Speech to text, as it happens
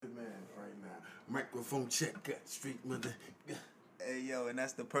Microphone check, street mother. Hey, yo, and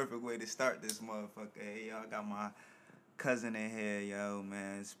that's the perfect way to start this motherfucker. Hey, yo, I got my cousin in here, yo,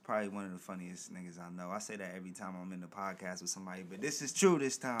 man. It's probably one of the funniest niggas I know. I say that every time I'm in the podcast with somebody, but this is true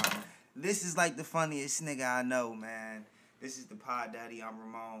this time. This is like the funniest nigga I know, man. This is the Pod Daddy. I'm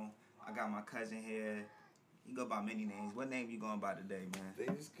Ramon. I got my cousin here. You go by many names. What name you going by today, man? They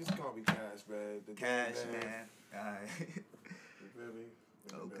just call me Cash, man. Cash, man. All right. You feel me?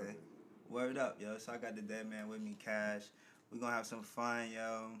 Okay. Word up, yo. So I got the dead man with me, Cash. We're going to have some fun,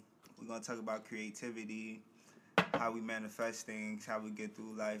 yo. We're going to talk about creativity, how we manifest things, how we get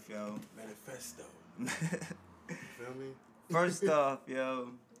through life, yo. Manifesto. You feel me? First off, yo,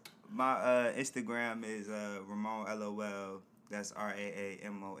 my Instagram is Ramon LOL. That's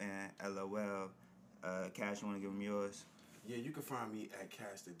RAAMON LOL. Cash, you want to give them yours? Yeah, you can find me at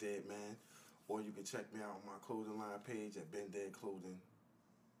Cash the Deadman, or you can check me out on my clothing line page at Ben Dead Clothing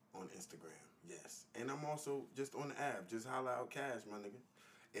on Instagram. Yes. And I'm also just on the app. Just holla out Cash, my nigga.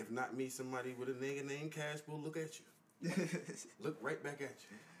 If not me, somebody with a nigga named Cash will look at you. Look right back at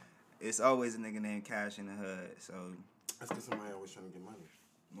you. It's always a nigga named Cash in the hood, so... That's because somebody always trying to get money.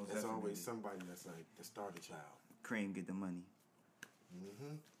 Most There's definitely. always somebody that's like the starter child. Cream get the money.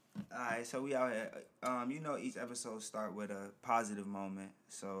 Mm-hmm. Alright, so we out here. You know each episode start with a positive moment.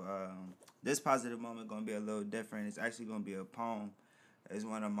 So this positive moment gonna be a little different. It's actually gonna be a poem. It's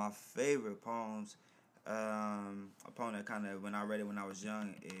one of my favorite poems. A poem that kind of, when I read it when I was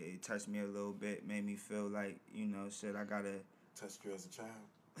young, it touched me a little bit, made me feel like, you know, shit, I gotta... Touched you as a child?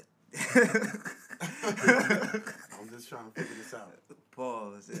 I'm just trying to figure this out.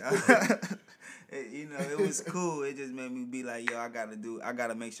 Pause. You know, it was cool. It just made me be like, yo, I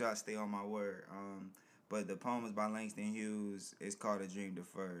gotta make sure I stay on my word. But the poem is by Langston Hughes. It's called A Dream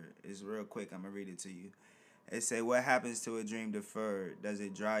Deferred. It's real quick. I'm gonna read it to you. It say, what happens to a dream deferred? Does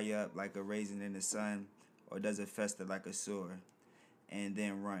it dry up like a raisin in the sun, or does it fester like a sore and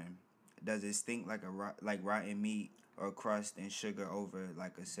then run? Does it stink like rotten meat, or crust and sugar over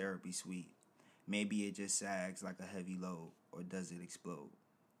like a syrupy sweet? Maybe it just sags like a heavy load, or does it explode?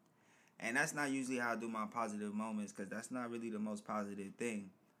 And that's not usually how I do my positive moments, because that's not really the most positive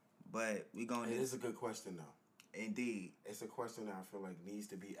thing. But we going. It is a good question though. Indeed. It's a question that I feel like needs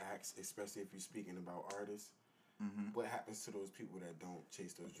to be asked, especially if you're speaking about artists. Mm-hmm. What happens to those people that don't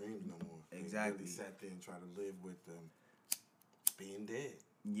chase those dreams no more? Exactly. They really sat there and try to live with being dead.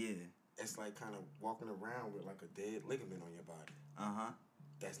 Yeah. It's like kind of walking around with like a dead ligament on your body. Uh-huh.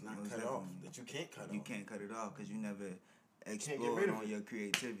 That's not Most cut definitely. off. That you can't cut off. You can't cut it off because you never rid explored of on it. your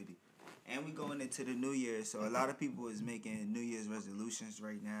creativity. And we going into the new year, so a lot of people is making New Year's resolutions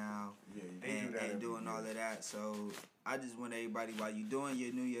right now. Yeah, they do that and doing all of that. So I just want everybody, while you're doing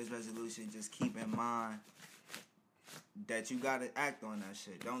your New Year's resolution, just keep in mind that you gotta act on that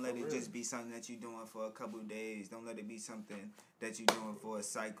shit. Don't let it just be something that you're doing for a couple of days. Don't let it be something that you're doing for a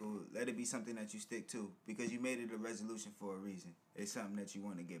cycle. Let it be something that you stick to, because you made it a resolution for a reason. It's something that you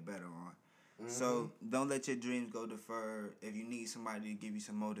want to get better on. Mm-hmm. So don't let your dreams go deferred. If you need somebody to give you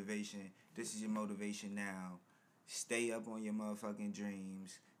some motivation, this is your motivation now. Stay up on your motherfucking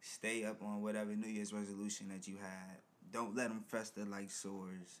dreams. Stay up on whatever New Year's resolution that you had. Don't let them fester like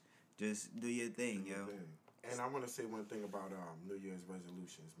sores. Just do your thing, yo. And I want to say one thing about New Year's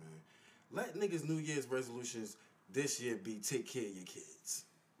resolutions, man. Let niggas' New Year's resolutions this year be take care of your kids.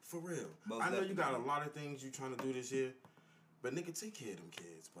 For real. I know you got a lot of things you trying to do this year, but nigga, take care of them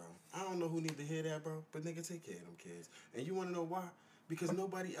kids, bro. I don't know who need to hear that, bro, but nigga, take care of them kids. And you want to know why? Because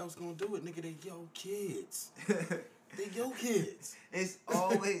nobody else gonna do it, nigga. They your kids. They your kids. It's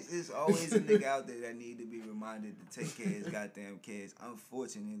always a nigga out there that need to be reminded to take care of his goddamn kids.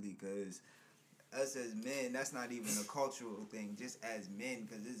 Unfortunately, because us as men, that's not even a cultural thing. Just as men,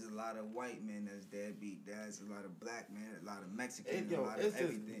 because there's a lot of white men that's deadbeat. There's a lot of black men, a lot of Mexican, a lot of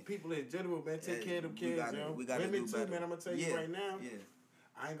everything. People in general, man, take care of them kids, yo. We gotta Women do too, better. man. I'm gonna tell you right now. Yeah.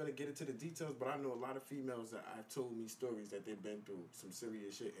 I ain't gonna get into the details, but I know a lot of females that have told me stories that they've been through some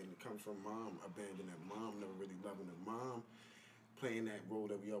serious shit, and it comes from mom abandoning mom, never really loving the mom, playing that role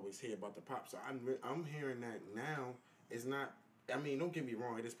that we always hear about the pop. So I'm hearing that now. It's not. I mean, don't get me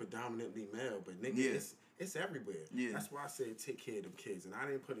wrong. It is predominantly male, but nigga, it's everywhere. Yeah. That's why I said take care of them kids, and I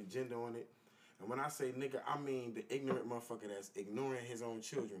didn't put a gender on it. And when I say nigga, I mean the ignorant motherfucker that's ignoring his own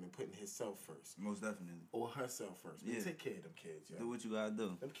children and putting himself first. Most definitely. Or herself first. Yeah. Take care of them kids, yo. Do what you gotta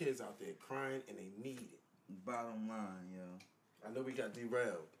do. Them kids out there crying and they need it. Bottom line, yo. I know we got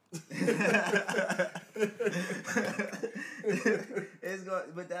derailed.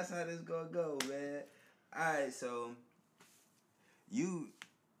 But that's how this gonna go, man. Alright, so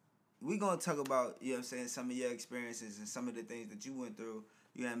we gonna talk about, you know what I'm saying, some of your experiences and some of the things that you went through,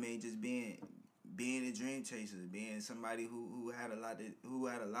 you know what I mean, just being being a dream chaser, being somebody who had a lot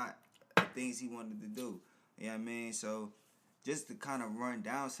of things he wanted to do. You know what I mean? So just to kind of run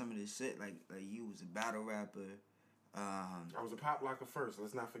down some of this shit, like you was a battle rapper. I was a pop locker first.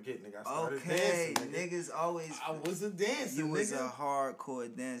 Let's not forget, nigga. I started dancing. Nigga. Niggas always. I was a dancer. You was nigga. a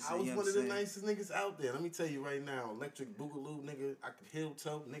hardcore dancer. I was you know one of the nicest niggas out there. Let me tell you right now, electric boogaloo, nigga. I could heel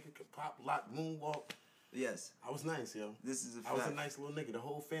toe, nigga. Could pop lock, moonwalk. Yes. I was nice, yo. This is a fact. I was a nice little nigga. The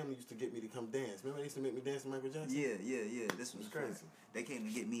whole family used to get me to come dance. Remember they used to make me dance with Michael Jackson? Yeah. This was crazy. Fact. They came to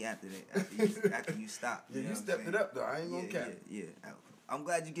get me after after you stopped. Yeah, you stepped it up though. I ain't gonna cap. Yeah. I'm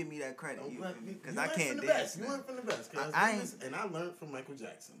glad you give me that credit. Because I can't from the dance. Best. You went from the best. And I learned from Michael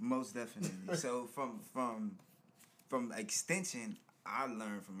Jackson. Most definitely. So from extension, I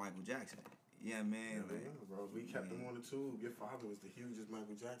learned from Michael Jackson. Yeah, man. Yeah, bro. We kept him on the tube. Your father was the hugest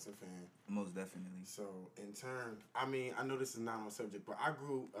Michael Jackson fan. Most definitely. So in turn, I mean, I know this is not on subject, but I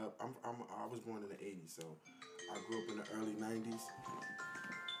grew up. I was born in the '80s, so I grew up in the early '90s.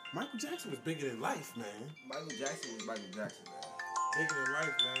 Michael Jackson was bigger than life, man. Michael Jackson was Michael Jackson, man. Bigger than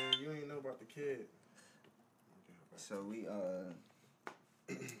life, man. You ain't know about the kid. So we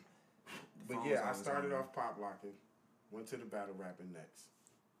But yeah, I started off pop locking, went to the battle rapping next.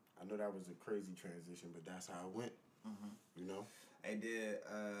 I know that was a crazy transition, but that's how it went. Mm-hmm. You know. And then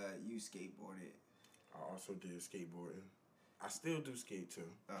you skateboarded. I also did skateboarding. I still do skate too.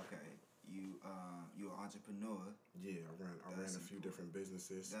 Okay. You an entrepreneur. Yeah, I ran a few different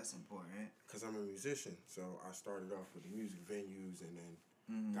businesses. That's important. Cause I'm a musician, so I started off with music venues and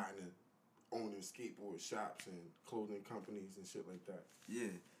then got into owning skateboard shops and clothing companies and shit like that.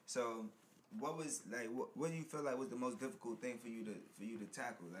 Yeah. So, what was like? What do you feel like was the most difficult thing for you to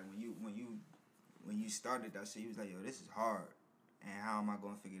tackle? Like when you started that shit, you was like, yo, this is hard, and how am I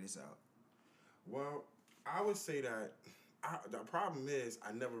gonna figure this out? Well, I would say that. The problem is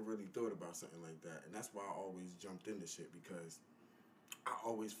I never really thought about something like that, and that's why I always jumped into shit, because I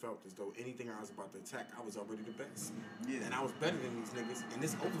always felt as though anything I was about to attack, I was already the best. Yeah. And I was better than these niggas, and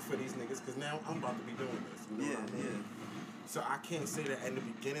it's over for these niggas because now I'm about to be doing this. You know what I mean? Yeah. So I can't say that in the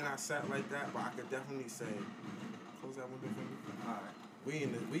beginning I sat like that, but I could definitely say, close that window for me. All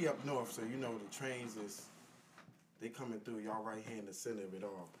right. We up north, so you know the trains they coming through. Y'all right here in the center of it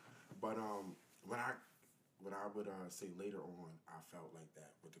all. But when I would say later on, I felt like that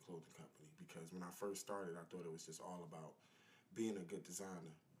with the clothing company, because when I first started, I thought it was just all about being a good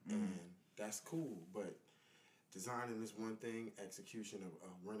designer. And that's cool, but designing is one thing, execution of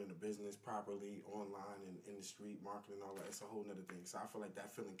running a business properly online and in the street, marketing, all that, it's a whole nother thing. So I feel like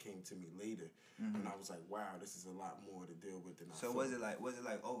that feeling came to me later, and I was like, wow, this is a lot more to deal with than I thought. So was it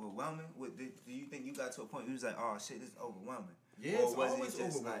like overwhelming? Do you think you got to a point where you was like, oh shit, this is overwhelming? Yeah, it's always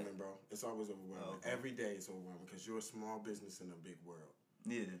overwhelming, bro. It's always overwhelming. Okay. Every day it's overwhelming because you're a small business in a big world.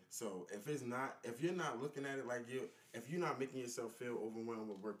 Yeah. So if you're not looking at it like if you're not making yourself feel overwhelmed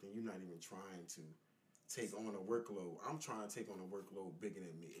with work, then you're not even trying to take on a workload. I'm trying to take on a workload bigger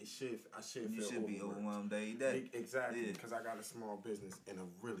than me. I should You feel should be overwhelmed day to day. Exactly, because I got a small business in a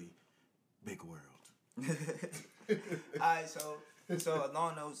really big world. All right, so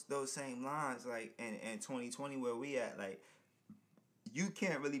along those same lines, like in 2020 where we at, like, you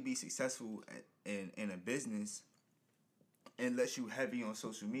can't really be successful in a business unless you heavy on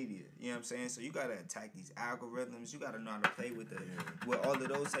social media. You know what I'm saying? So you gotta attack these algorithms. You gotta know how to play with all of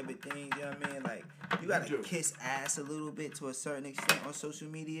those type of things. You know what I mean? Like, you gotta kiss ass a little bit to a certain extent on social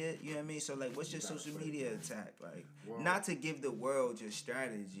media. You know what I mean? So like, what's your social media attack? Like, not to give the world your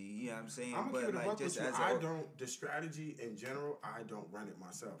strategy. You know what I'm saying? But like, just as the strategy in general, I don't run it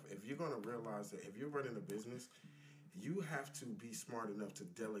myself. If you're gonna realize that if you're running a business, you have to be smart enough to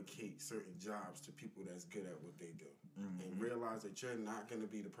delegate certain jobs to people that's good at what they do. And realize that you're not going to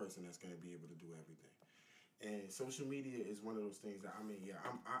be the person that's going to be able to do everything. And social media is one of those things that, I mean, yeah,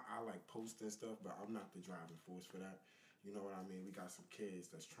 I like posting stuff, but I'm not the driving force for that. You know what I mean? We got some kids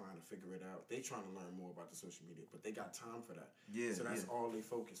that's trying to figure it out. They trying to learn more about the social media, but they got time for that. Yeah. So that's all they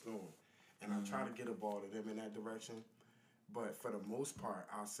focused on. And I try to get a ball to them in that direction. But for the most part,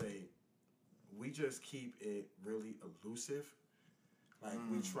 I'll say we just keep it really elusive. Like,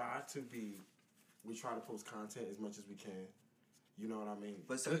 we try to post content as much as we can. You know what I mean?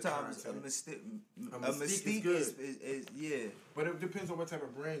 But sometimes a mystique is yeah. But it depends on what type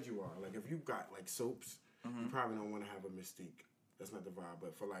of brand you are. Like, if you got like soaps, you probably don't want to have a mystique. That's not the vibe.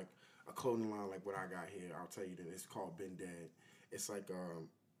 But for like a clothing line like what I got here, I'll tell you that it's called Ben Dad. It's like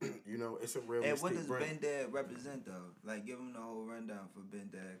you know, it's a real. And what does brand. Ben Dad represent though? Like, give them the whole rundown for Ben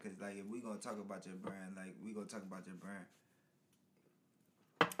Dad, because like, if we gonna talk about your brand, like, we gonna talk about your brand.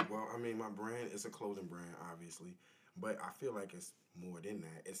 Well, I mean, my brand is a clothing brand, obviously, But I feel like it's more than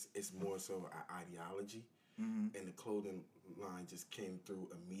that. It's more so an ideology, and the clothing line just came through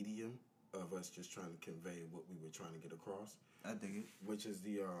a medium of us just trying to convey what we were trying to get across. I dig it. Which is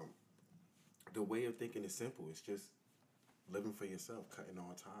the way of thinking is simple. It's just living for yourself, cutting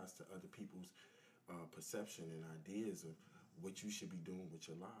all ties to other people's perception and ideas of what you should be doing with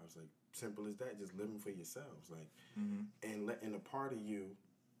your lives. Like, simple as that, just living for yourselves. Like, and letting a part of you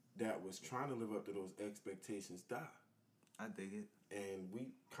that was trying to live up to those expectations die. I dig it. And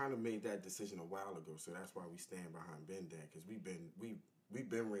we kind of made that decision a while ago, so that's why we stand behind Ben Dad, because we've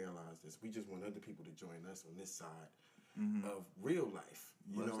been realized this. We just want other people to join us on this side of real life.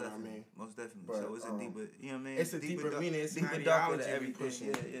 You know what I mean? Most definitely. But, so it's a deeper, you know what I mean? It's a deeper meaning. It's deeper an darker ideology to everything.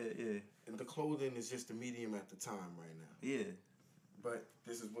 pushing. Yeah. And the clothing is just the medium at the time right now. Yeah. But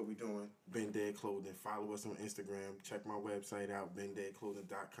this is what we're doing. Ben Dead Clothing. Follow us on Instagram. Check my website out,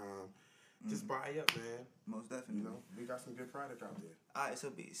 bendeadclothing.com. Just buy up, man. Most definitely. You know, we got some good product out there. All right,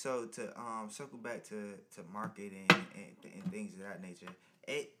 so to circle back to marketing and things of that nature,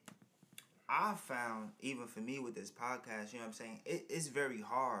 I found, even for me with this podcast, you know what I'm saying, it's very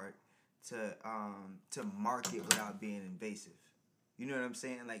hard to market without being invasive. You know what I'm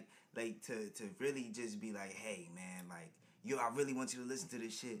saying? Like to really just be like, hey man, like, yo, I really want you to listen to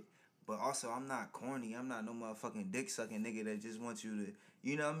this shit. But also, I'm not corny. I'm not no motherfucking dick sucking nigga that just wants you to,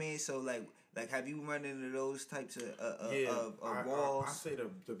 you know what I mean? So like have you run into those types of walls? I say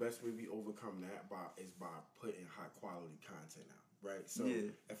the best way we overcome that is by putting high quality content out, right? So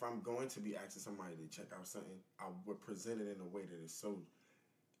if I'm going to be asking somebody to check out something, I would present it in a way that is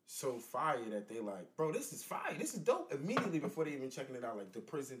so fire that they like, bro, this is fire, this is dope, immediately before they even checking it out. Like the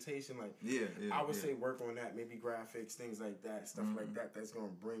presentation, like I would say work on that, maybe graphics, things like that, stuff like that, that's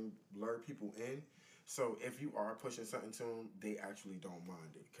gonna lure people in. So if you are pushing something to them, they actually don't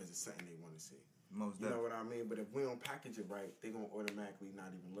mind it because it's something they want to see. Most you know what I mean? But if we don't package it right, they gonna automatically not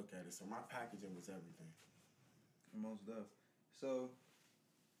even look at it. So my packaging was everything. Most definitely. So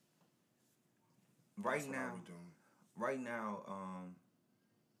right now,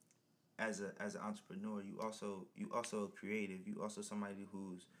 as an entrepreneur, you also creative. You also somebody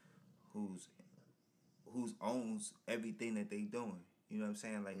who's owns everything that they doing. You know what I'm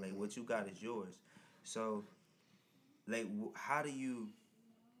saying? Like what you got is yours. So like how do you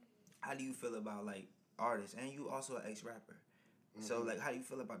feel about like artists, and you also an ex-rapper? So like how do you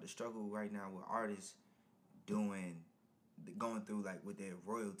feel about the struggle right now with artists going through like with their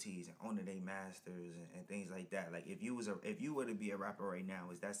royalties and owning their masters and things like that? Like if you were to be a rapper right now,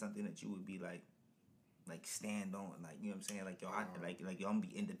 is that something that you would be like stand on? Like, you know what I'm saying? Like yo, like yo, I'm gonna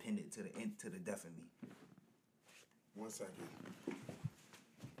be independent to the death of me. 1 second.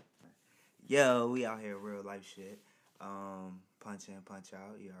 Yo, we out here real life shit. Punch in, punch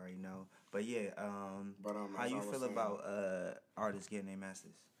out. You already know. But yeah, how you feel about artists getting their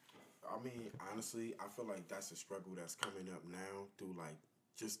masters? I mean, honestly, I feel like that's a struggle that's coming up now through like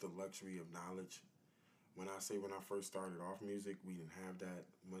just the luxury of knowledge. When I first started off music, we didn't have that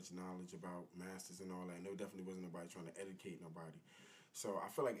much knowledge about masters and all that. And there definitely wasn't nobody trying to educate nobody. So I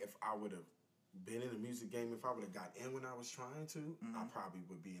feel like if I would have been in the music game, if I would have got in when I was trying to, I probably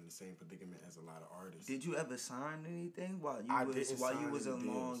would be in the same predicament as a lot of artists. Did you ever sign anything while you was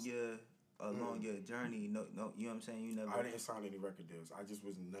along your journey? No, you know what I'm saying? You never. I didn't sign any record deals. None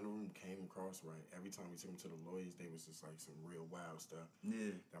of them came across right. Every time we took them to the lawyers, they was just like some real wild stuff.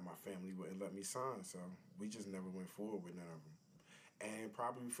 Yeah. That my family wouldn't let me sign, so we just never went forward with none of them. And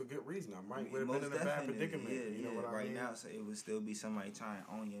probably for good reason. I might would have been in a bad predicament. You know what I mean? Right now, so it would still be somebody trying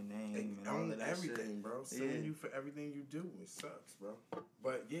to own your name and all of that everything, shit. Bro. Suing you for everything you do. It sucks, bro.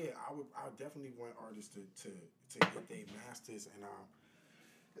 But yeah, I definitely want artists to get their masters, and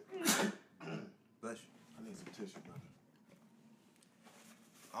bless you. I need some tissue,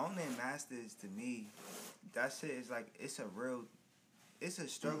 brother. Owning masters, to me, that shit is like it's a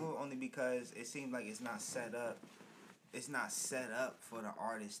struggle only because it seems like it's not set up. It's not set up for the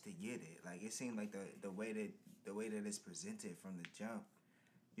artist to get it. Like it seemed like the way that it's presented from the jump.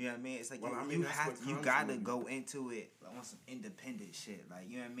 You know what I mean? It's like you gotta go into it on some independent shit. Like,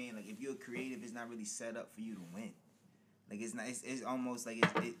 you know what I mean? Like if you're creative, it's not really set up for you to win. Like it's not. It's almost like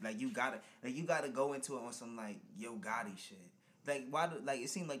you gotta go into it on some like Yo Gotti shit. Like it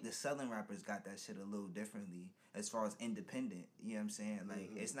seemed like the Southern rappers got that shit a little differently as far as independent. You know what I'm saying?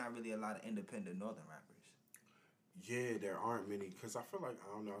 Like it's not really a lot of independent Northern rappers. Yeah, there aren't many, because I feel like,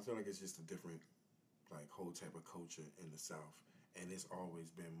 I don't know, I feel like it's just a different, like, whole type of culture in the South, and it's always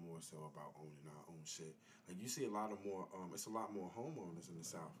been more so about owning our own shit. Like, you see it's a lot more homeowners in the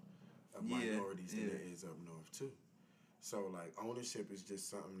South of minorities than there is up north, too. So, like, ownership is just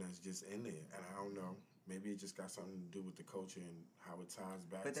something that's just in there, and I don't know, Maybe it just got something to do with the culture and how it ties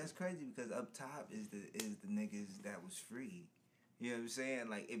back. But that's crazy because up top is the niggas that was free. You know what I'm saying?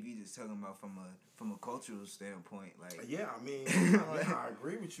 Like if you just talking about from a cultural standpoint, like yeah, I mean, I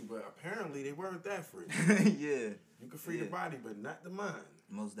agree with you, but apparently they weren't that free. Yeah, you can free the body, but not the mind.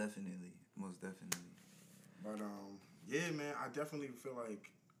 Most definitely. But yeah, man, I definitely feel like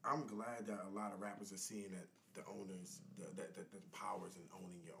I'm glad that a lot of rappers are seeing that the owners, the powers in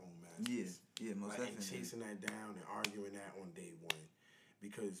owning your own masters. Yeah, most definitely. And chasing that down and arguing that on day one.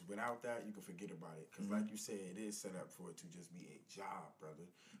 Because without that, you can forget about it. Because like you said, it is set up for it to just be a job, brother.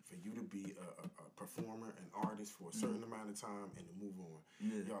 For you to be a performer, an artist for a certain amount of time and to move on.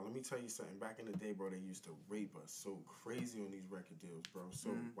 Yeah. Y'all, let me tell you something. Back in the day, bro, they used to rape us so crazy on these record deals, bro.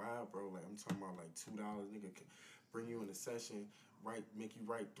 So wild, bro. Like, I'm talking about like $2. Nigga can bring you in a session, make you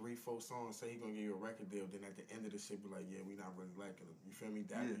write 3-4 songs, say he gonna give you a record deal. Then at the end of the shit, be like, yeah, we not really liking them. You feel me?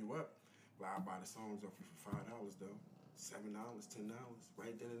 Dap you up. Like, I'll buy the songs off you for $5, though. $7, $10,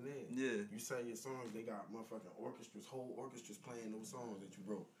 right then and there. Yeah. You sell your songs, they got motherfucking orchestras, whole orchestras playing those songs that you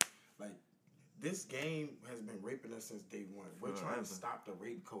wrote. Like, this game has been raping us since day one. We're trying to stop the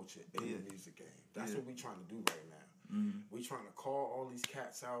rape culture in the music game. That's what we're trying to do right now. We're trying to call all these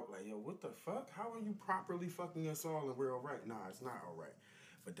cats out, like, yo, what the fuck? How are you properly fucking us all and we're all right? Nah, it's not all right.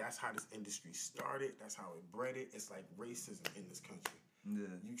 But that's how this industry started. That's how it bred it. It's like racism in this country. Yeah.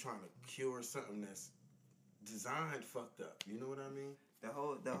 You trying to cure something that's designed fucked up. You know what I mean?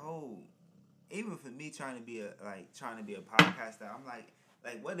 The whole even for me trying to be a podcaster, I'm like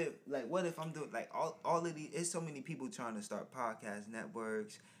what if I'm doing like all of these, it's so many people trying to start podcast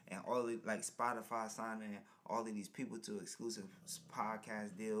networks and all of, like Spotify signing all of these people to exclusive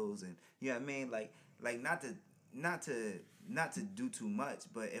podcast deals, and you know what I mean? Like not to do too much,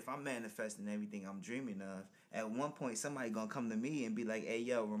 but if I'm manifesting everything I'm dreaming of, at one point somebody gonna come to me and be like, hey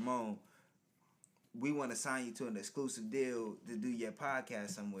yo, Ramon, we want to sign you to an exclusive deal to do your podcast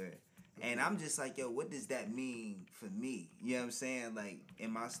somewhere. And I'm just like, yo, what does that mean for me? You know what I'm saying? Like,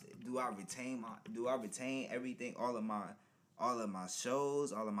 do I retain everything, all of my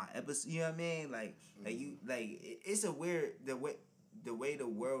shows, all of my episodes? You know what I mean? It's a weird, the way the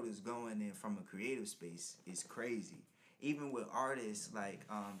world is going in from a creative space is crazy. Even with artists like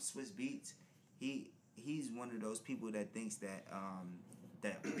Swizz Beats, he's one of those people that thinks that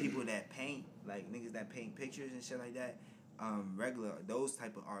people that paint, like niggas that paint pictures and shit like that, regular, those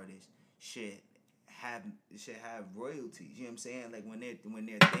type of artists should have royalties. You know what I'm saying? Like when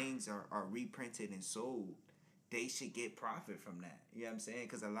their things are reprinted and sold, they should get profit from that. You know what I'm saying?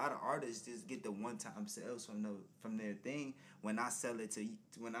 Because a lot of artists just get the one-time sales from their thing. When I sell it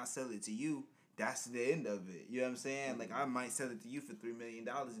to you, that's the end of it. You know what I'm saying? Like I might sell it to you for $3 million,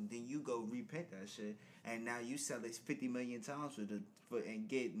 and then you go reprint that shit, and now you sell it 50 million times and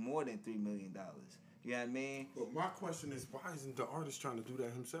get more than $3 million. You know what I mean? Well, my question is, why isn't the artist trying to do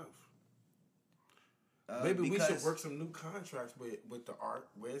that himself? Maybe we should work some new contracts with the art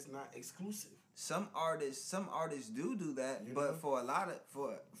where it's not exclusive. Some artists do that, you but know? for a lot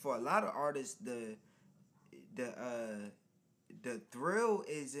of artists, the thrill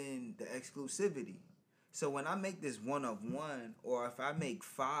is in the exclusivity. So when I make this one of one, or if I make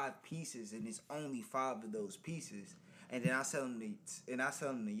 5 pieces and it's only 5 of those pieces, and then I sell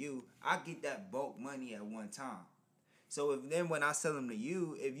them to you, I get that bulk money at one time. So when I sell them to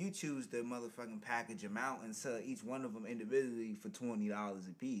you, if you choose to motherfucking package them out and sell each one of them individually for $20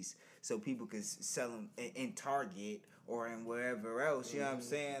 a piece, so people can sell them in Target or in wherever else, you know what I'm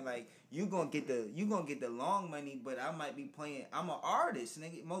saying? Like you gonna get the long money, but I might be playing. I'm an artist,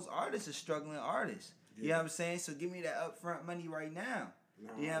 nigga. Most artists are struggling artists. Yeah. You know what I'm saying? So give me that upfront money right now.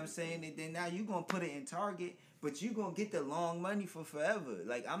 You know what I'm saying? And then now you gonna put it in Target, but you gonna get the long money for forever.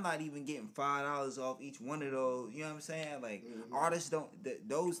 Like I'm not even getting $5 off each one of those. You know what I'm saying? Like artists don't.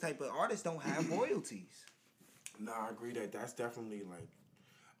 Those type of artists don't have royalties. No, I agree that's definitely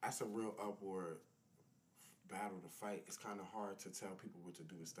that's a real upward battle to fight. It's kind of hard to tell people what to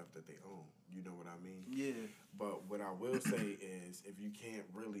do with stuff that they own. You know what I mean? Yeah. But what I will say is, if you can't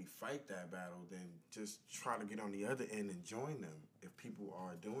really fight that battle, then just try to get on the other end and join them. If people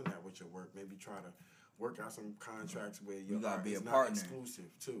are doing that with your work, maybe try to work out some contracts where your art is not exclusive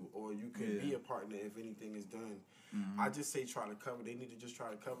too, or you can be a partner if anything is done. I just say they need to just try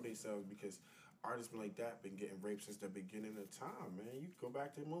to cover themselves, because artists like that been getting raped since the beginning of time, man. You go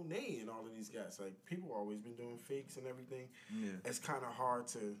back to Monet and all of these guys. Like, people always been doing fakes and everything. Yeah. It's kind of hard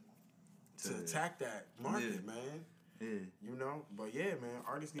to attack that market, man. Yeah. You know? But yeah, man,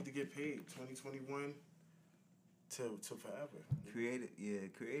 artists need to get paid 2021 to forever.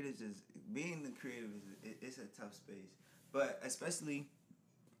 Creators is being the creative it's a tough space. But especially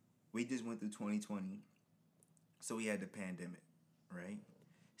we just went through 2020. So we had the pandemic, right?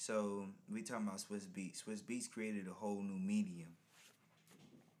 So we talking about Swizz Beats. Swizz Beats created a whole new medium,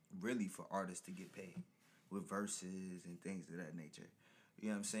 really for artists to get paid with verses and things of that nature. You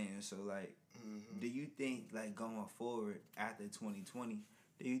know what I'm saying? So like, do you think like going forward after 2020,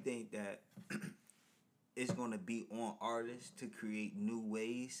 do you think that it's gonna be on artists to create new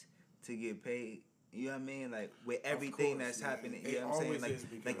ways to get paid? You know what I mean? Like with everything that's happening, you know what I'm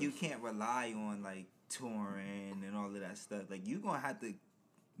saying? Like you can't rely on like touring and all of that stuff. Like you gonna have to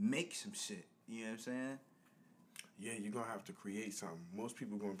make some shit. You know what I'm saying? Yeah, you're gonna have to create something. Most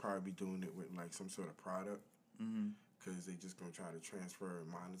people gonna probably be doing it with like some sort of product, because they just gonna try to transfer and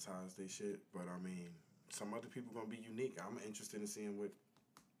monetize their shit. But I mean, some other people gonna be unique. I'm interested in seeing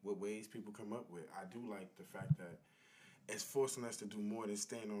what ways people come up with. I do like the fact that it's forcing us to do more than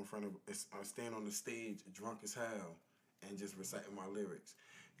stand on the stage drunk as hell and just reciting my lyrics.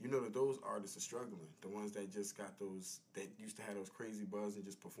 You know that those artists are struggling. The ones that just got those, that used to have those crazy buzz and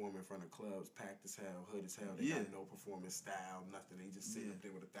just perform in front of clubs, packed as hell, hood as hell. They got no performance style, nothing. They just sit up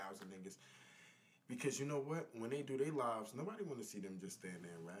there with 1,000 niggas. Because you know what? When they do their lives, nobody want to see them just stand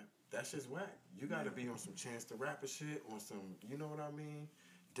there and rap. That's just whack. You got to be on some Chance the Rapper shit, on some, you know what I mean?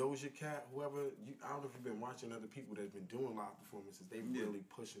 Doja Cat, whoever. I don't know if you've been watching other people that's been doing live performances. They really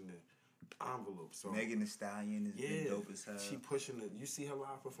pushing the envelope. So Megan Thee Stallion has been dope as hell. She pushing the. You see her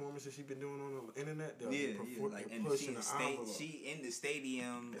live performances she been doing on the internet. Like and pushing the envelope. She in the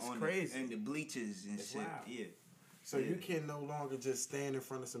stadium it's on crazy. And the bleachers and it's shit. Loud. Yeah. So you can no longer just stand in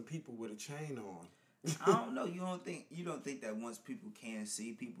front of some people with a chain on. I don't know. You don't think that once people can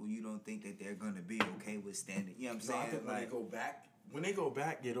see people, you don't think that they're gonna be okay with standing. You know what I'm saying? I think when they go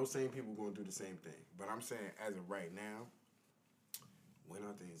back, yeah, those same people gonna do the same thing. But I'm saying as of right now, when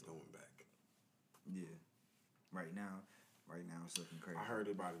are things going back? Yeah. Right now it's looking crazy. I heard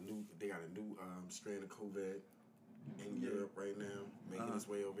about they got a new strain of COVID in Europe right now, making its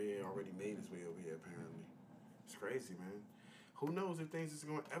way over here. Already made its way over here apparently. It's crazy, man. Who knows if things is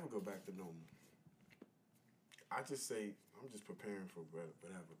gonna ever go back to normal? I just say I'm just preparing for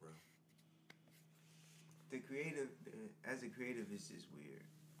whatever, bro. As a creative, it's just weird.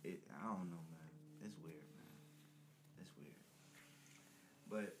 I don't know, man. It's weird, man. It's weird.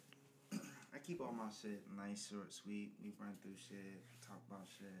 But I keep all my shit nice, short, sweet. We run through shit, talk about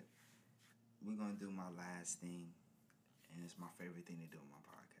shit. We're gonna do my last thing, and it's my favorite thing to do on my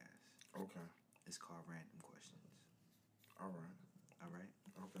podcast. Okay. It's called Random Questions. All right.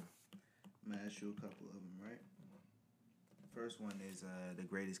 Okay. I'm gonna ask you a couple of them, right? First one is the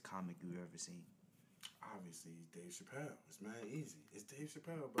greatest comic you've ever seen. Obviously, Dave Chappelle. It's mad easy. It's Dave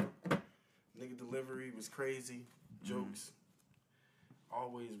Chappelle, bro. Nigga delivery was crazy. Jokes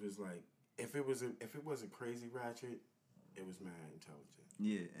always was like, if it wasn't crazy ratchet, it was mad intelligent.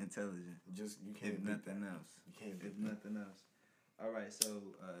 Yeah, intelligent. Just you can't. If nothing else. You can't. If nothing else. All right. So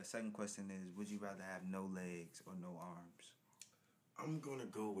second question is: would you rather have no legs or no arms? I'm gonna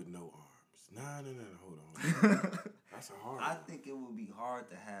go with no arms. Nah, hold on. That's a hard one. I think it would be hard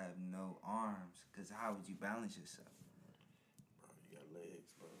to have no arms, because how would you balance yourself? Bro, you got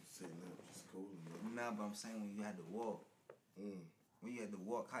legs, bro. Sitting up, just cool, man. Nah, but I'm saying when you had to walk. When you had to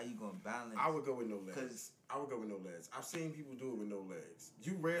walk, how you gonna balance? I would go with no legs. I've seen people do it with no legs.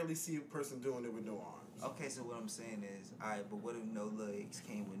 You rarely see a person doing it with no arms. Okay, so what I'm saying is, alright, but what if no legs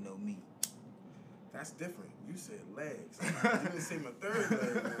came with no meat? That's different. You said legs. You didn't say my third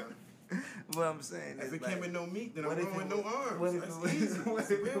leg, man. What I'm saying is, if it came with no meat, then I'm going with no arms. What if That's easy. It's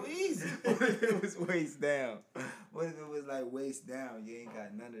real easy. What if it was waist down? What if it was like waist down? You ain't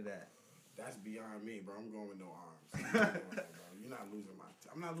got none of that. That's beyond me, bro. I'm going with no arms. You're not losing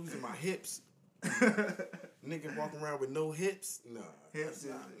I'm not losing my hips. Nigga walking around with no hips? Nah. Hips is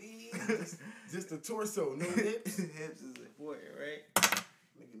not me. Just the torso, no hips. Hips is important, right?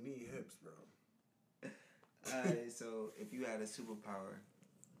 Nigga need hips, bro. Alright, so if you had a superpower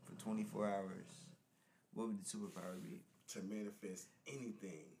for 24 hours, what would the superpower be? To manifest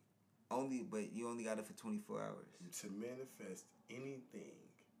anything. But you only got it for 24 hours. To manifest anything.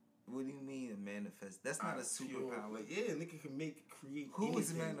 What do you mean to manifest? That's not a superpower. Yeah, nigga can create Who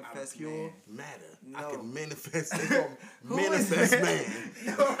is manifest pure man? Matter. No. I can manifest. Manifest man.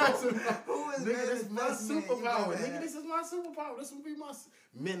 Who is nigga, this is my superpower. Nigga, have... this is my superpower. This will be my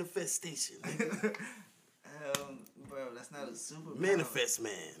manifestation. Bro, that's not a superpower. Manifest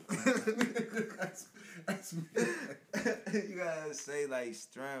man. that's me. You gotta say like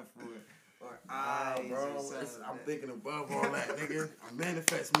strength or eyes, bro. or I'm thinking above all that, nigga. I'm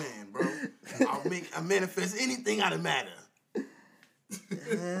manifest man, bro. I manifest anything out of matter.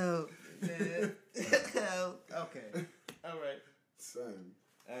 Hell, man. Hell. Okay. All right. Son,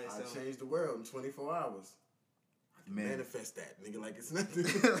 All right, I changed the world in 24 hours. Manifest that, nigga. Like it's nothing.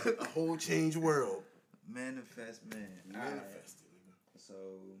 A whole changed world. Manifest, man. Manifest it, nigga. So,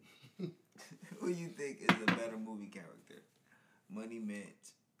 who you think is a better movie character? Money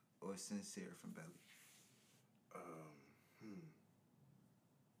Mint or Sincere from Belly?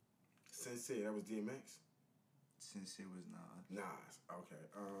 Sincere, that was DMX? Sincere was Nas. Nas, okay.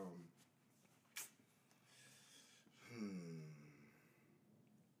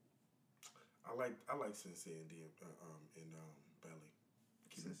 I like Sincere and Belly.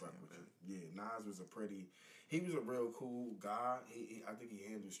 Keep it buck with you. Yeah, Nas was he was a real cool guy. I think he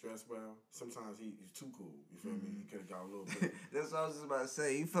handled stress well. Sometimes he's too cool. You feel me? He could have got a little bit. That's what I was just about to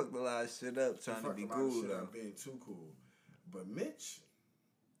say. He fucked a lot of shit up trying to be cool though. Being too cool. But Mitch,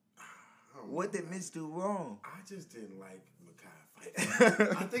 what did Mitch do wrong? I just didn't like Mekhi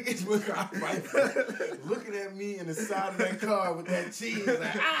Phifer. I think it's Mekhi Phifer looking at me in the side of that car with that cheese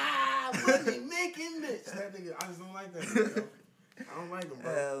like money making Mitch. That nigga, I just don't like that nigga, yo. I don't like him,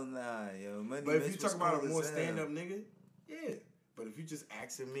 bro. Hell nah, yo. Money but if Mitch you talk about cool a more as hell. stand-up nigga, yeah. But if you just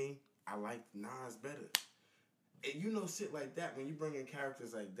asking me, I like Nas better. And you know shit like that, when you bring in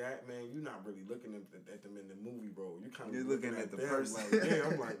characters like that, man, you're not really looking at them in the movie role. You kind of looking at the them person. Like, yeah,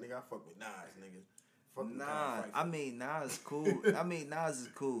 I'm like, nigga, I fuck with Nas, nigga. Fuck with Nah, I mean Nas cool. Nas is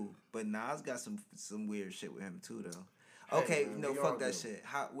cool, but Nas got some weird shit with him too, though. Okay, man, no, fuck that shit.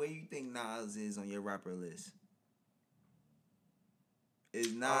 Where you think Nas is on your rapper list?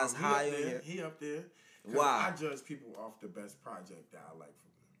 Is Nas high on your? He up there. Why? I judge people off the best project that I like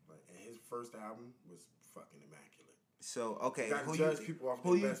from him. Like, and his first album was fucking immaculate. So okay,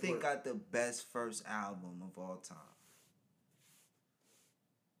 who you think got the best first album of all time?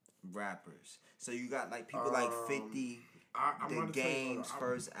 Rappers. So you got like people like 50, The Game's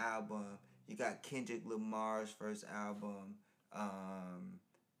first album. You got Kendrick Lamar's first album.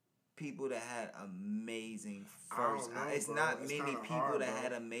 People that had amazing first. It's bro. Not it's many people hard, that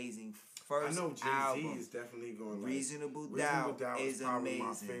had amazing first album. I know Jay-Z is definitely going. Reasonable Doubt is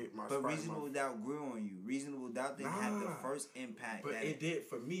amazing, but Reasonable Doubt grew on you. Reasonable Doubt didn't have the first impact. But it did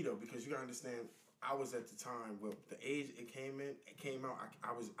for me though, because you gotta understand. I was at the time with the age it came out.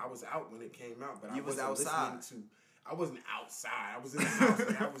 I was out when it came out, but I wasn't outside. I wasn't outside. I was in the house.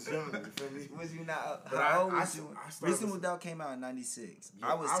 Like, I was young. You feel me? Was you not? How old was you? Reasonable Doubt came out in '96. Yeah,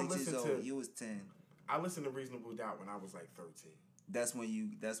 I was 6 years old. You was 10. I listened to Reasonable Doubt when I was like 13. That's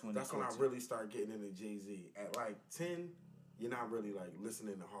when I really started getting into Jay-Z. At like 10, you're not really like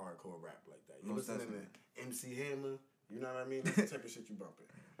listening to hardcore rap like that. You're listening to MC Hammer. You know what I mean? That's the type of shit you bumping.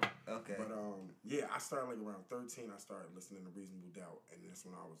 Okay. But yeah, I started like around 13. I started listening to Reasonable Doubt, and that's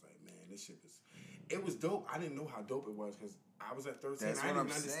when I was like, man, this shit was dope. I didn't know how dope it was because I was at 13. I didn't even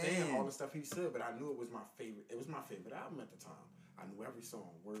understand all the stuff he said, but I knew it was my favorite. It was my favorite album at the time. I knew every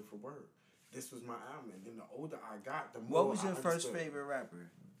song word for word. This was my album, and then the older I got, the more. What was your first favorite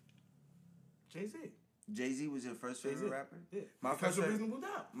rapper? Jay-Z. Jay-Z was your first favorite rapper? Yeah. My first Reasonable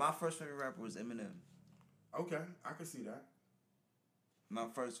Doubt. My first favorite rapper was Eminem. Okay, I can see that. My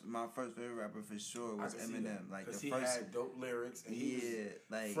first favorite rapper for sure was Eminem. Like he had dope lyrics and he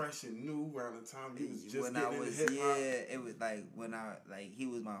was fresh and new around the time he was just getting into hip hop. Yeah, it was like he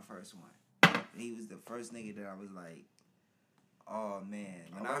was my first one. He was the first nigga that I was like, oh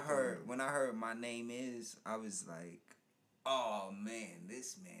man. When I heard My Name Is, I was like, oh man,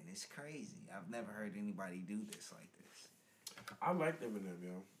 this man is crazy. I've never heard anybody do this like this. I liked Eminem,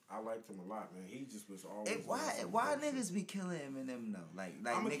 yo. I liked him a lot, man. He just was always. Why niggas be killing Eminem though? Like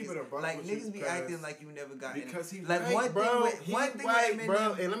I'm niggas, keep it a buck like with niggas you be acting like you never got because he like white, one bro. Thing with Eminem,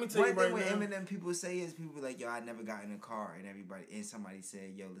 bro. And let me tell you right now, one thing with Eminem people say is people be like, yo, I never got in a car and somebody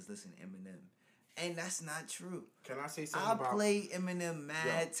said, yo, let's listen to Eminem. And that's not true. Can I say something about... I play Eminem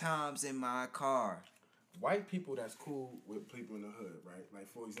mad times in my car. White people that's cool with people in the hood, right? Like,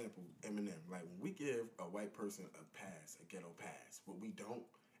 for example, Eminem. Like, when we give a white person a pass, a ghetto pass, what we don't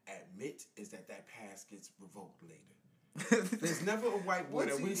admit is that pass gets revoked later. There's never a white boy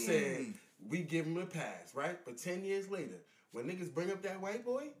that we said we give him a pass, right? But 10 years later, when niggas bring up that white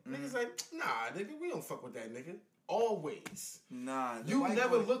boy, niggas like, nah, nigga, we don't fuck with that nigga. Always. Nah. You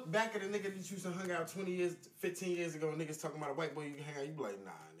never look back at a nigga that you used to hung out 20 years, 15 years ago, niggas talking about a white boy you can hang out, you be like,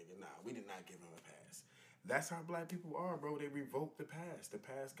 nah, nigga, nah, we did not give him a pass. That's how black people are, bro. They revoke the pass. The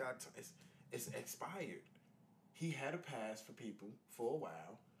pass it's expired. He had a pass for people for a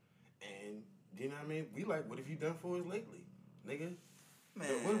while. And, you know what I mean? We like, what have you done for us lately? Nigga? Man,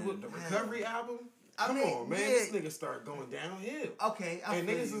 the Recovery album? Come on, man. This nigga started going downhill. Okay, and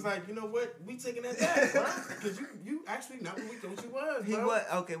niggas is like, you know what? We taking that back, bro. Because you actually not what we thought you was,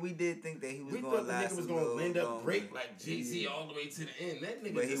 bro. Okay, we did think that he was going to last. We thought the nigga was going to end up break like Jay-Z all the way to the end. That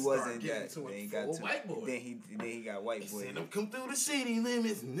nigga but just started getting to a full white boy. Then he got white boy. Said him come through the city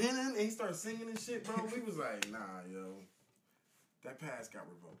limits, and he started singing and shit, bro. We was like, nah, yo. That pass got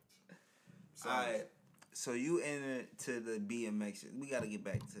revoked. Alright. So you enter to the BMX. We got to get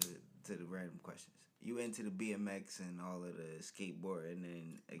back to the random questions. You into the BMX and all of the skateboarding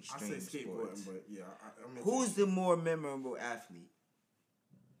and extreme sports. I say skateboarding, but yeah. Who's the more memorable athlete?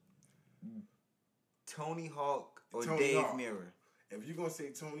 Tony Hawk or Dave Mirra? If you're going to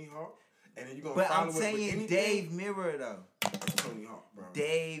say Tony Hawk, and then you're going to follow it with anything. But I'm saying Dave Mirra, though. Tony Hawk, bro.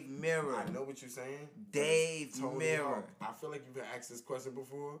 Dave Mirra. I know what you're saying. Dave Mirra. I feel like you've been asked this question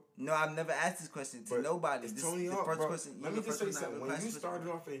before. No, I've never asked this question to nobody. It's Tony Hawk, bro. Let me just say something. When you started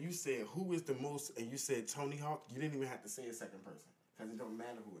off and you said, who is the most, and you said Tony Hawk, you didn't even have to say a second person. Because it don't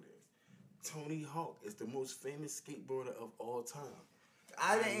matter who it is. Tony Hawk is the most famous skateboarder of all time.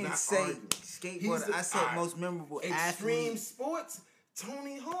 I didn't say skateboarder. I said most memorable athlete. Extreme sports?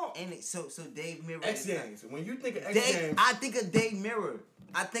 Tony Hawk. And so Dave Mirra. X Games. When you think of X Games, I think of Dave Mirra.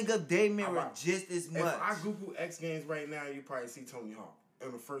 I think of Dave Mirra just as much. If I Google X Games right now, you probably see Tony Hawk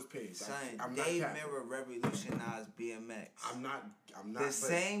on the first page. Son, Dave Mirra revolutionized BMX. I'm not the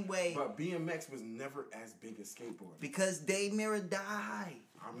same way. But BMX was never as big as skateboarding. Because Dave Mirra died.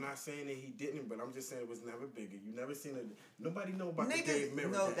 I'm not saying that he didn't, but I'm just saying it was never bigger. You never seen it. Nobody know about the Dave Mirra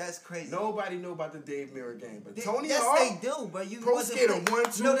game. No, that's crazy. Nobody know about the Dave Mirra game. But Tony Hawk. Yes, they do. But you Pro Skater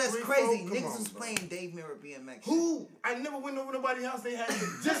 1, 2, no, that's 3, crazy. 4. Niggas was playing Dave Mirra BMX. Who? I never went over nobody's house. They had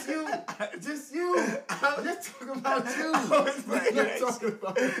just you. Just you. I'm just talking about you. I'm not talking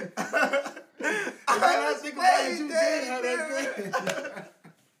about it. I think about it, you did have that game.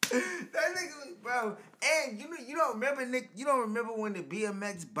 That nigga was, bro. And you don't remember, Nick? You don't remember when the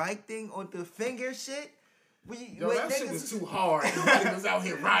BMX bike thing on the finger shit? Yo, that shit was too hard. Nobody was out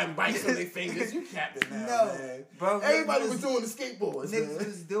here riding bikes on their fingers. You capping now, man. Bro. Everybody was doing the skateboards, niggas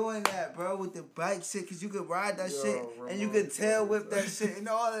was doing that, bro, with the bike shit, because you could ride that shit, and you could tail whip that shit, and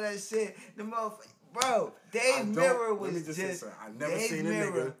all of that shit. The motherfucker, bro, Dave Mirra was just I never seen a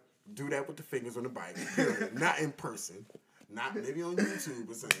nigga do that with the fingers on the bike. Period. Not in person. Not maybe on YouTube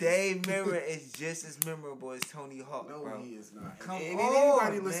or something. Dave Mirra is just as memorable as Tony Hawk, no, bro. He is not. Come and on,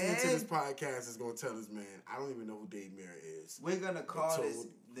 anybody listening man. to this podcast is going to tell us, man, I don't even know who Dave Mirra is. We're going to call this,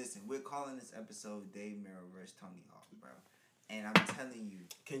 listen, we're calling this episode Dave Mirra versus Tony Hawk, bro. And I'm telling you.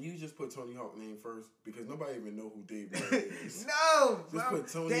 Can you just put Tony Hawk name first? Because nobody even know who Dave Mirra is. No, just bro.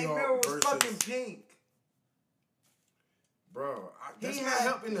 Put Tony Dave Hawk Mirra was versus fucking pink. Bro, that's not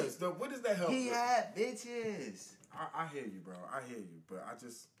helping us. Though. What does that help? He had bitches. I hear you, bro. I hear you, but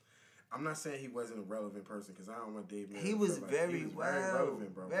I'm not saying he wasn't a relevant person because I don't want Dave Mirra. He was very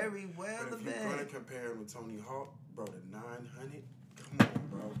relevant, bro. Very well. But if you're gonna compare him to Tony Hawk, bro, the 900, come on,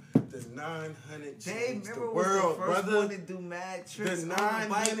 bro. The 900 changed the world, brother. Was the first one to do mad tricks. The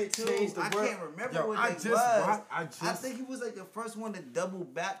 900 changed the world. I can't remember what it was. I think he was like the first one to double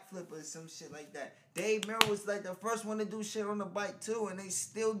backflip or some shit like that. Dave Mirra was like the first one to do shit on the bike too, and they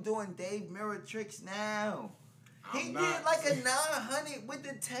still doing Dave Mirra tricks now. He did like a 900 with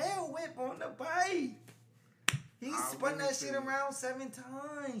the tail whip on the bike. He spun that shit around 7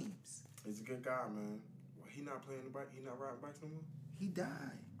 times. He's a good guy, man. Well, he not playing the bike. He not riding bikes no more. He died.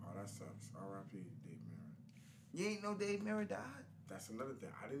 Oh, that sucks. R.I.P. Dave Mirra. You ain't know Dave Mirra died? That's another thing.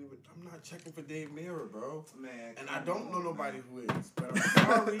 I'm not checking for Dave Mirra, bro. Man, and I don't know nobody who is. But I'm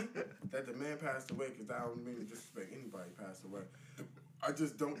sorry that the man passed away because I don't mean to disrespect anybody passed away. I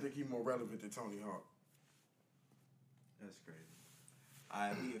just don't think he's more relevant than Tony Hawk. That's crazy.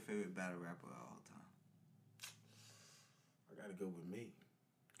 Alright, who your favorite battle rapper of all time? I gotta go with me.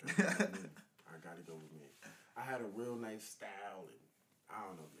 I gotta go with me. I had a real nice style, and I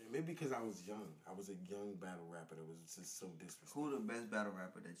don't know, man. Maybe because I was young. I was a young battle rapper that was just so disrespectful. Who the best battle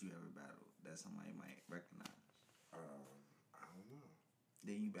rapper that you ever battled that somebody might recognize? I don't know.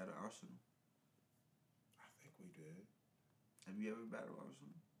 Did you battle Arsenal? I think we did. Have you ever battled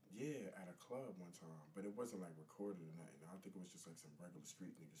Arsenal? Yeah, at a club one time, but it wasn't like recorded or nothing. I think it was just like some regular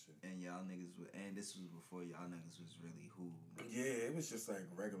street nigga shit. And y'all niggas and this was before y'all niggas was really who? Yeah, it was just like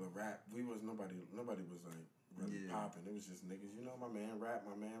regular rap. Nobody was like really popping. It was just niggas, you know, my man rap.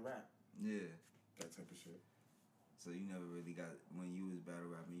 Yeah. That type of shit. So you never really got, when you was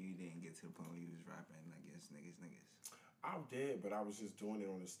battle rapping, you didn't get to the point where you was rapping against niggas. I did, but I was just doing it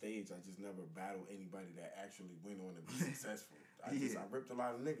on the stage. I just never battled anybody that actually went on to be successful. I ripped a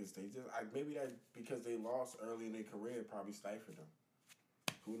lot of niggas. Maybe that because they lost early in their career probably stifled them.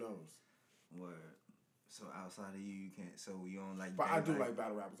 Who knows? Word. So outside of you can't. So you don't like. But I do Daylight? like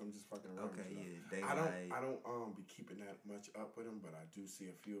battle rappers. I'm just fucking around. Okay, with you, yeah. I don't be keeping that much up with them, but I do see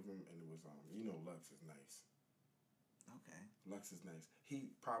a few of them, and it was Lux is nice. Okay. Lux is nice.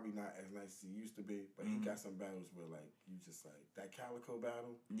 He probably not as nice as he used to be, but he got some battles where like you just like that Calico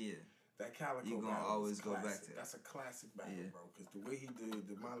battle. Yeah. That Calico you gonna battle always is go back to. That's a classic battle, bro. Because the way he did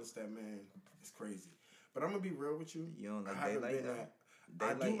demolish that man is crazy. But I'm gonna be real with you. You don't like Daylight?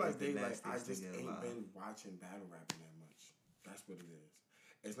 I do like Daylight. I just ain't alive. been watching battle rapping that much. That's what it is.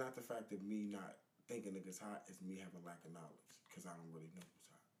 It's not the fact of me not thinking niggas hot. It's me having lack of knowledge because I don't really know who's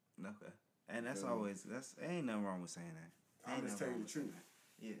hot. Okay. And that's always ain't nothing wrong with saying that. I'm just telling you the truth.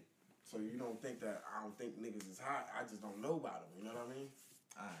 Yeah. So you don't think that I don't think niggas is hot. I just don't know about them. You know what I mean?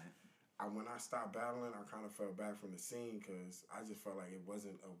 Alright. When I stopped battling, I kind of fell back from the scene because I just felt like it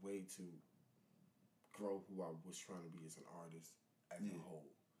wasn't a way to grow who I was trying to be as an artist as a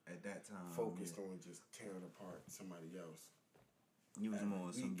whole. At that time. Focused on just tearing apart somebody else. You was more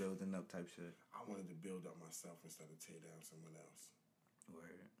on some building up type shit. I wanted to build up myself instead of tear down someone else.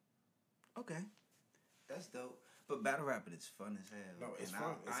 Word. Okay. That's dope. But battle rapping is fun as hell. No, it's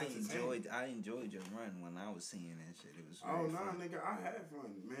fun. I enjoyed your run when I was seeing that shit. It was really fun. Nigga, I had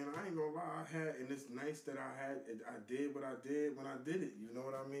fun, man. I ain't gonna lie. And it's nice that I did what I did when I did it. You know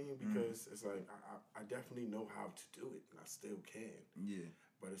what I mean? Because it's like I definitely know how to do it, and I still can. Yeah.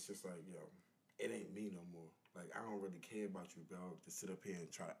 But it's just like, yo, it ain't me no more. Like, I don't really care about you, dog, to sit up here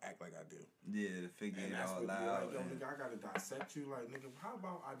and try to act like I do. Yeah, to figure it all out. Like, yo, nigga, I gotta dissect you. Like, nigga, how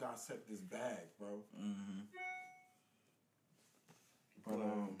about I dissect this bag, bro? Mm-hmm.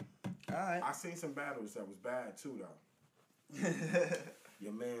 But, alright. I seen some battles that was bad, too, though.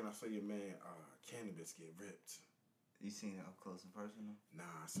 I saw your man, Cannabis get ripped. You seen it up close and personal? Nah,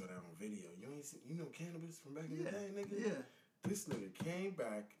 I saw that on video. You know Cannabis from back in the day, nigga? Yeah. This nigga came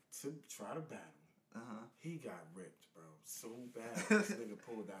back to try to battle. Uh-huh. He got ripped, bro. So bad. This nigga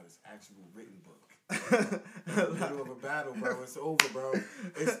pulled out his actual written book. In the middle of a battle, bro. It's over, bro.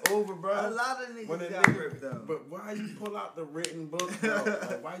 It's over, bro. A lot of niggas got ripped, though. But why you pull out the written book, though?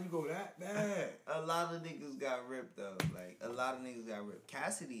 Like, why you go that bad? A lot of niggas got ripped, though. Like, a lot of niggas got ripped.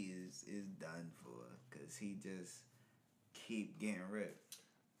 Cassidy is done for because he just keep getting ripped.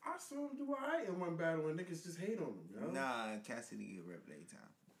 I saw him do alright in one battle and niggas just hate on him, yo. Nah, Cassidy get ripped every time.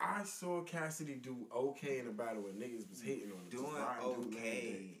 I saw Cassidy do okay in a battle and niggas was hating on him. Doing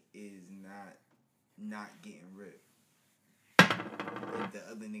okay is not getting ripped. If the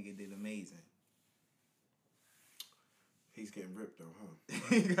other nigga did amazing. He's getting ripped though, huh?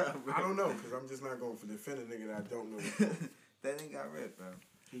 He got ripped. I don't know, because I'm just not going for defend a nigga that I don't know. That nigga got ripped, bro.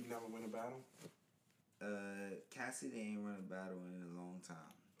 He never win a battle? Cassidy ain't run a battle in a long time.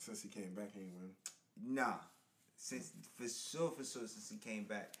 Since he came back, he ain't win? Nah. For sure, since he came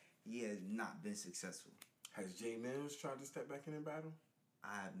back, he has not been successful. Has Jay Mills tried to step back in a battle?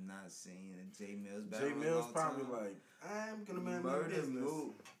 I have not seen a Jay Mills battle. Jay Mills probably like, I'm gonna man my business.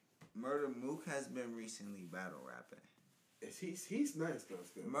 Murder Mook has been recently battle rapping. He's nice though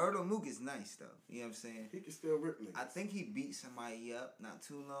still. Murder Mook is nice though. You know what I'm saying? He can still rip niggas. I think he beat somebody up not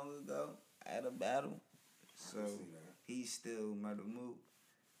too long ago at a battle. So he's still Murder Mook.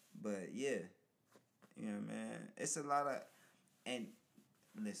 But yeah. You know, man, it's a lot of, and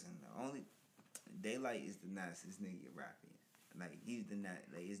listen, the only Daylight is the nicest nigga rapping. Like he's the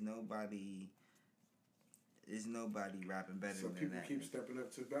like there's nobody rapping better than that. So people keep stepping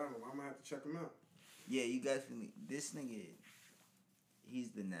up to battle. I'm gonna have to check him out. Yeah, you definitely. This nigga,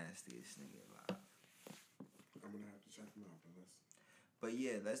 he's the nastiest nigga alive. I'm gonna have to check him out, but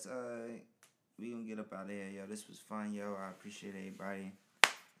yeah, let's we gonna get up out of here, yo. This was fun, yo. I appreciate everybody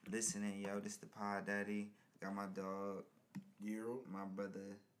listening, yo. This the Pod Daddy. Got my dog, my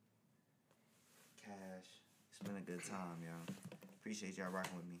brother, Cash. It's been a good time, yo. Appreciate y'all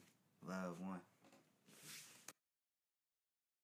rocking with me. Love, one.